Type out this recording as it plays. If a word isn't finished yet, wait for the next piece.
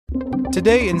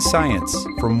Today in Science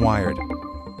from Wired.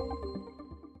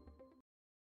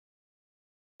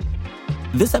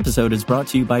 This episode is brought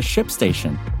to you by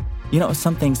ShipStation. You know,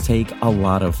 some things take a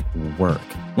lot of work,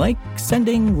 like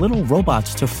sending little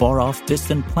robots to far-off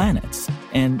distant planets.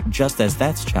 And just as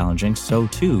that's challenging, so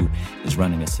too is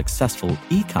running a successful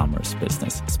e-commerce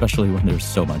business, especially when there's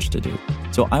so much to do.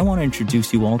 So I want to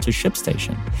introduce you all to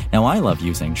ShipStation. Now, I love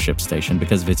using ShipStation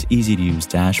because of its easy-to-use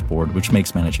dashboard, which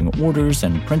makes managing orders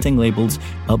and printing labels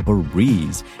a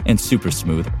breeze and super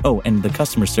smooth. Oh, and the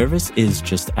customer service is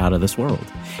just out of this world.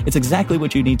 It's exactly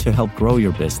what you need to help grow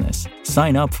your business.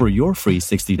 Sign up for your free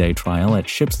 60-day trial at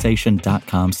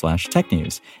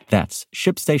shipstation.com/technews. That's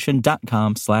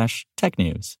shipstation.com/technews.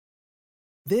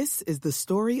 This is the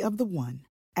story of the one.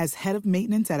 As head of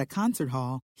maintenance at a concert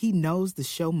hall, he knows the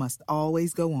show must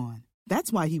always go on.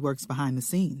 That's why he works behind the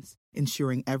scenes,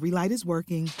 ensuring every light is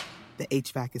working, the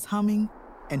HVAC is humming,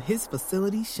 and his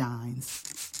facility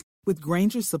shines. With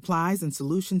Grainger's supplies and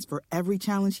solutions for every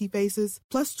challenge he faces,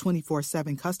 plus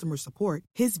 24/7 customer support,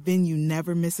 his venue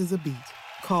never misses a beat.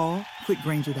 Call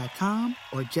quickgrainger.com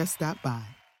or just stop by.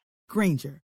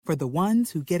 Grainger, for the ones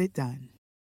who get it done.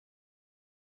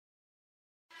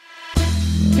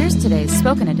 Here's today's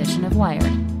spoken edition of Wired.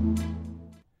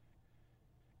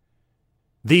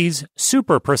 These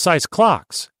super-precise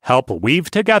clocks help weave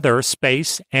together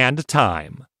space and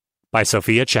time. By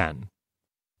Sophia Chen.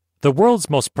 The world's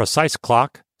most precise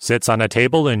clock sits on a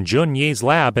table in Jun Ye's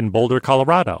lab in Boulder,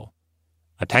 Colorado.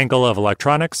 A tangle of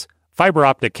electronics, fiber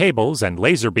optic cables, and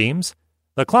laser beams,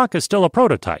 the clock is still a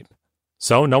prototype,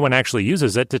 so no one actually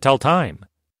uses it to tell time.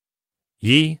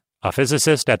 Ye, a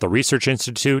physicist at the research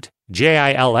institute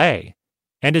JILA,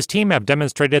 and his team have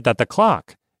demonstrated that the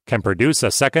clock can produce a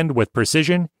second with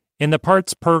precision in the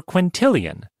parts per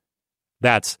quintillion.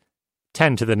 That's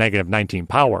 10 to the negative 19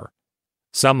 power,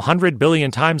 some 100 billion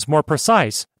times more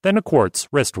precise than a quartz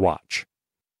wristwatch.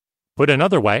 Put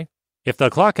another way, if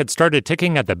the clock had started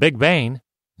ticking at the Big Bang,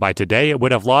 by today it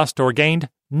would have lost or gained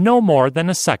no more than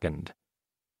a second.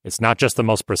 It's not just the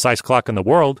most precise clock in the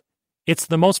world, it's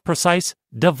the most precise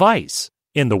device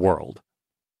in the world.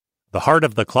 The heart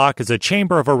of the clock is a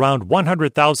chamber of around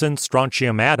 100,000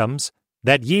 strontium atoms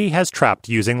that Ye has trapped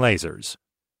using lasers.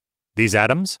 These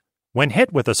atoms, when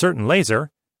hit with a certain laser,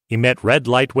 emit red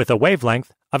light with a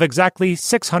wavelength of exactly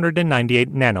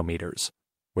 698 nanometers,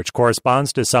 which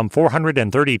corresponds to some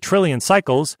 430 trillion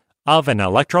cycles of an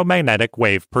electromagnetic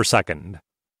wave per second.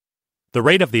 The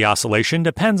rate of the oscillation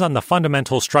depends on the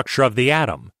fundamental structure of the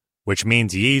atom, which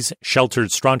means Ye's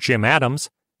sheltered strontium atoms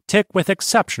tick with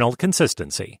exceptional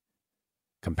consistency.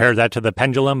 Compare that to the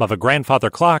pendulum of a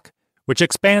grandfather clock, which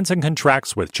expands and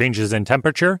contracts with changes in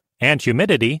temperature and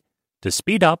humidity to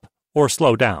speed up or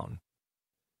slow down.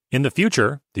 In the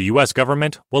future, the U.S.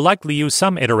 government will likely use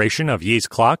some iteration of Ye's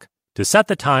clock to set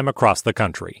the time across the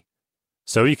country,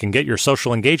 so you can get your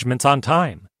social engagements on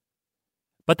time.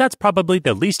 But that's probably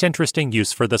the least interesting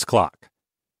use for this clock.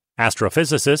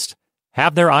 Astrophysicists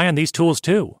have their eye on these tools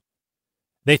too.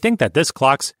 They think that this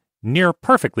clock's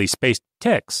near-perfectly spaced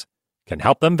ticks can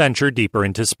help them venture deeper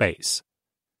into space.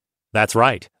 That's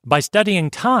right, by studying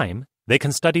time, they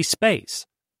can study space.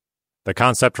 The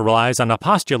concept relies on a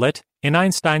postulate in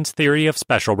Einstein's theory of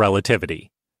special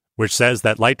relativity, which says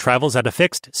that light travels at a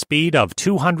fixed speed of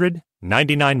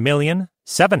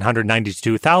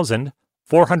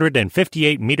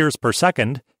 299,792,458 meters per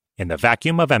second in the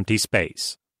vacuum of empty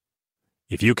space.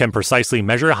 If you can precisely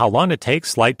measure how long it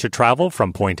takes light to travel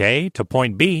from point A to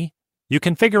point B, you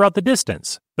can figure out the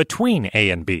distance between A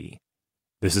and B.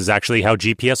 This is actually how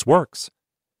GPS works.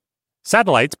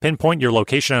 Satellites pinpoint your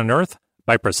location on Earth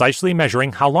by precisely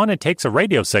measuring how long it takes a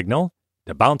radio signal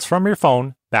to bounce from your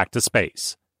phone back to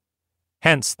space.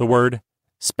 Hence the word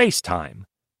space-time.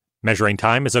 Measuring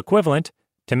time is equivalent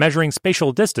to measuring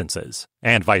spatial distances,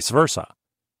 and vice versa.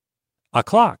 A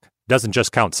clock doesn't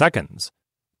just count seconds.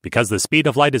 Because the speed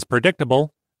of light is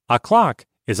predictable, a clock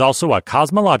is also a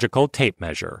cosmological tape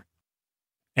measure.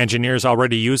 Engineers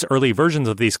already use early versions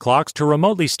of these clocks to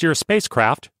remotely steer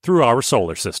spacecraft through our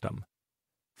solar system.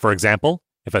 For example,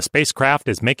 if a spacecraft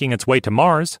is making its way to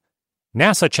Mars,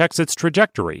 NASA checks its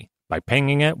trajectory by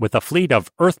pinging it with a fleet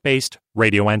of Earth-based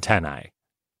radio antennae.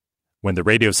 When the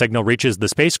radio signal reaches the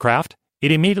spacecraft,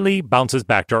 it immediately bounces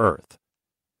back to Earth.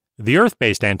 The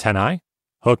Earth-based antennae,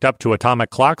 hooked up to atomic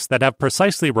clocks that have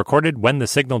precisely recorded when the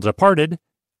signal departed,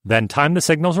 then time the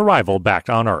signal's arrival back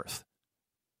on Earth.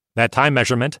 That time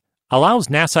measurement allows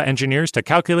NASA engineers to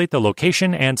calculate the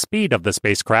location and speed of the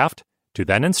spacecraft to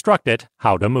then instruct it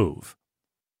how to move.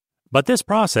 But this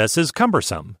process is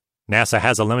cumbersome. NASA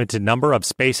has a limited number of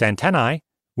space antennae,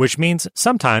 which means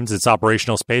sometimes its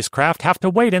operational spacecraft have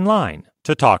to wait in line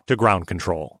to talk to ground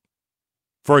control.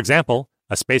 For example,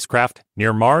 a spacecraft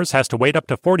near Mars has to wait up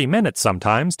to 40 minutes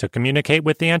sometimes to communicate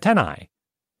with the antennae.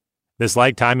 This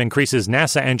lag time increases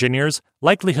NASA engineers'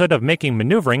 likelihood of making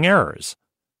maneuvering errors.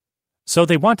 So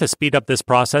they want to speed up this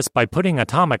process by putting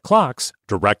atomic clocks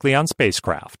directly on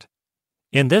spacecraft.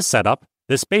 In this setup,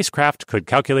 the spacecraft could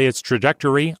calculate its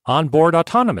trajectory on board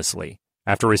autonomously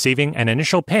after receiving an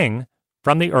initial ping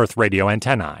from the Earth radio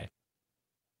antennae.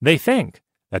 They think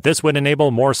that this would enable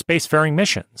more spacefaring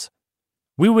missions.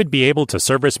 We would be able to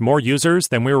service more users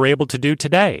than we were able to do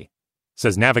today,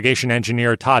 says navigation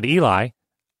engineer Todd Ely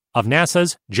of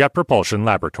NASA's Jet Propulsion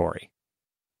Laboratory.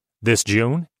 This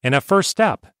June, in a first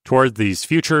step toward these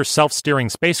future self-steering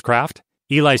spacecraft,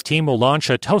 Ely's team will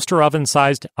launch a toaster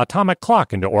oven-sized atomic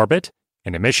clock into orbit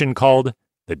in a mission called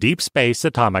the Deep Space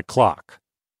Atomic Clock.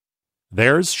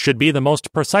 Theirs should be the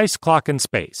most precise clock in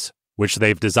space, which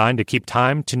they've designed to keep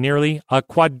time to nearly a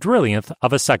quadrillionth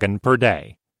of a second per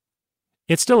day.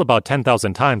 It's still about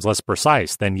 10,000 times less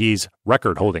precise than Ye's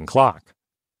record-holding clock.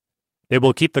 They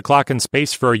will keep the clock in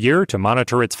space for a year to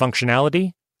monitor its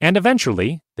functionality, and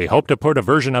eventually, they hope to put a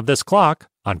version of this clock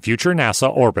on future NASA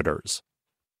orbiters.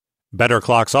 Better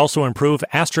clocks also improve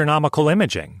astronomical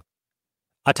imaging.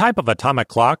 A type of atomic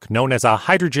clock known as a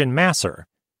hydrogen masser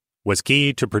was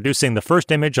key to producing the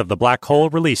first image of the black hole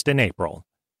released in April.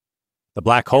 The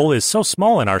black hole is so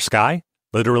small in our sky,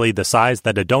 literally the size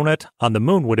that a donut on the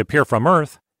moon would appear from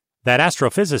Earth, that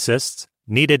astrophysicists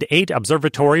needed 8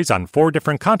 observatories on 4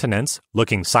 different continents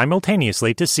looking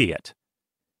simultaneously to see it.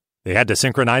 They had to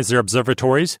synchronize their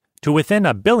observatories to within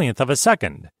a billionth of a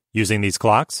second using these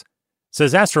clocks,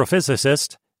 says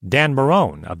astrophysicist Dan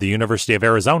Marone of the University of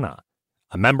Arizona,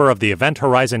 a member of the Event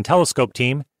Horizon telescope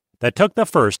team that took the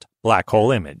first black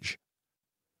hole image.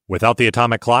 Without the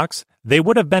atomic clocks, they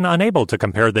would have been unable to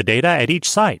compare the data at each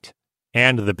site,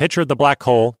 and the picture of the black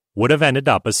hole would have ended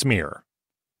up a smear.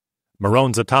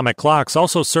 Marone's atomic clocks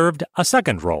also served a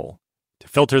second role, to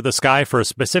filter the sky for a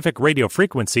specific radio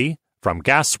frequency from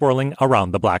gas swirling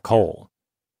around the black hole.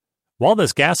 While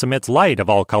this gas emits light of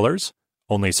all colors,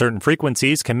 only certain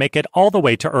frequencies can make it all the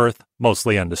way to Earth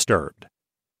mostly undisturbed.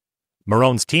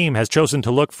 Marone's team has chosen to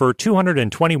look for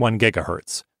 221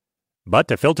 gigahertz. But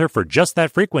to filter for just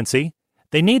that frequency,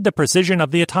 they need the precision of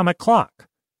the atomic clock.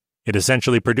 It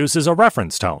essentially produces a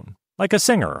reference tone, like a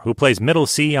singer who plays middle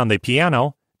C on the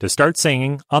piano to start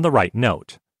singing on the right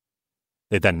note.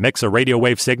 They then mix a radio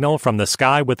wave signal from the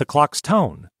sky with the clock's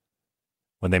tone.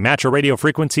 When they match a radio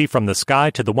frequency from the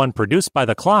sky to the one produced by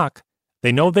the clock,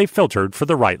 they know they've filtered for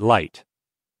the right light.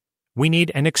 We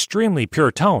need an extremely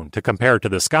pure tone to compare to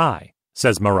the sky,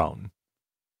 says Marone.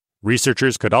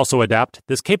 Researchers could also adapt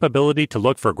this capability to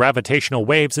look for gravitational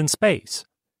waves in space.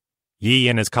 Ye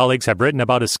and his colleagues have written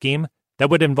about a scheme that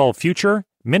would involve future,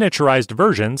 miniaturized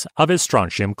versions of his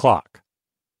strontium clock.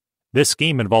 This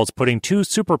scheme involves putting 2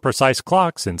 super-precise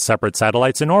clocks in separate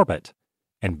satellites in orbit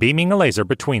and beaming a laser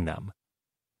between them.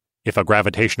 If a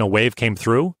gravitational wave came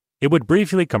through, it would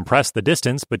briefly compress the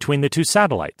distance between the 2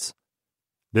 satellites.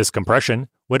 This compression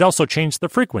would also change the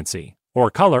frequency,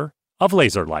 or color, of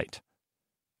laser light.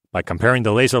 By comparing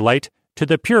the laser light to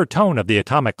the pure tone of the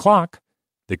atomic clock,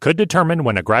 they could determine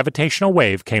when a gravitational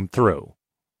wave came through.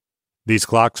 These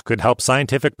clocks could help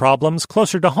scientific problems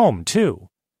closer to home, too.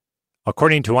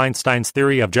 According to Einstein's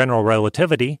theory of general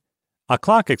relativity, a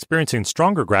clock experiencing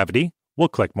stronger gravity will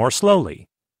click more slowly.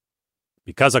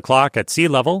 Because a clock at sea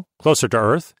level, closer to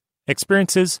Earth,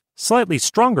 experiences slightly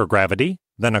stronger gravity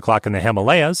than a clock in the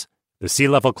Himalayas, the sea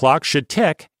level clock should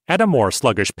tick at a more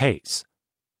sluggish pace.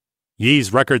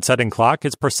 Ye's record-setting clock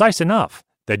is precise enough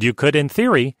that you could, in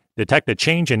theory, detect a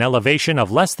change in elevation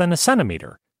of less than a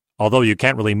centimeter, although you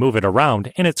can't really move it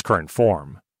around in its current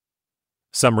form.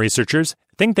 Some researchers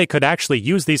think they could actually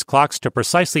use these clocks to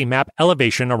precisely map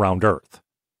elevation around Earth.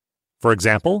 For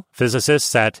example,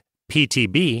 physicists at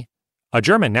PTB, a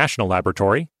German national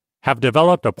laboratory, have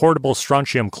developed a portable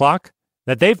strontium clock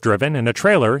that they've driven in a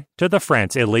trailer to the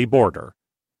France-Italy border.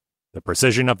 The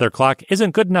precision of their clock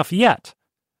isn't good enough yet,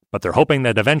 but they're hoping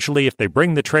that eventually if they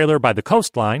bring the trailer by the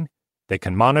coastline, they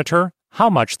can monitor how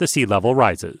much the sea level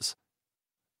rises.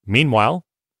 Meanwhile,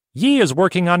 Ye is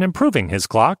working on improving his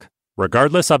clock,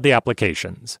 regardless of the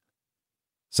applications.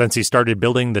 Since he started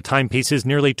building the timepieces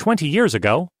nearly 20 years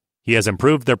ago, he has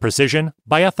improved their precision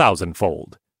by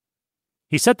 1,000-fold.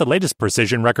 He set the latest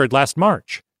precision record last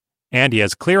March, and he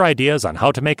has clear ideas on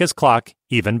how to make his clock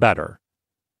even better.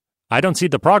 I don't see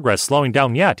the progress slowing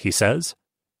down yet, he says.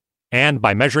 And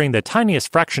by measuring the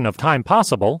tiniest fraction of time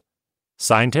possible,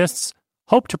 scientists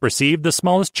hope to perceive the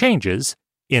smallest changes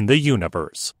in the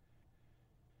universe.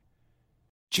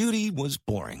 Judy was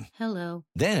boring. Hello.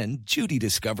 Then Judy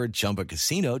discovered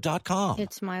ChumbaCasino.com.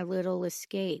 It's my little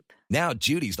escape. Now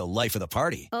Judy's the life of the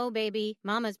party. Oh, baby,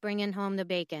 mama's bringing home the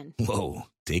bacon. Whoa,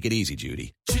 take it easy,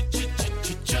 Judy.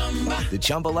 The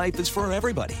Chumba life is for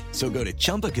everybody. So go to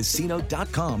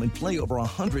ChumbaCasino.com and play over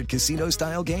 100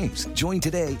 casino-style games. Join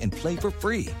today and play for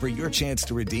free for your chance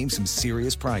to redeem some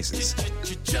serious prizes.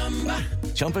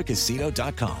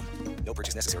 ChumbaCasino.com. No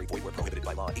purchase necessary. Void where prohibited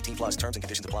by law. 18+ terms and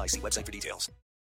conditions apply. See website for details.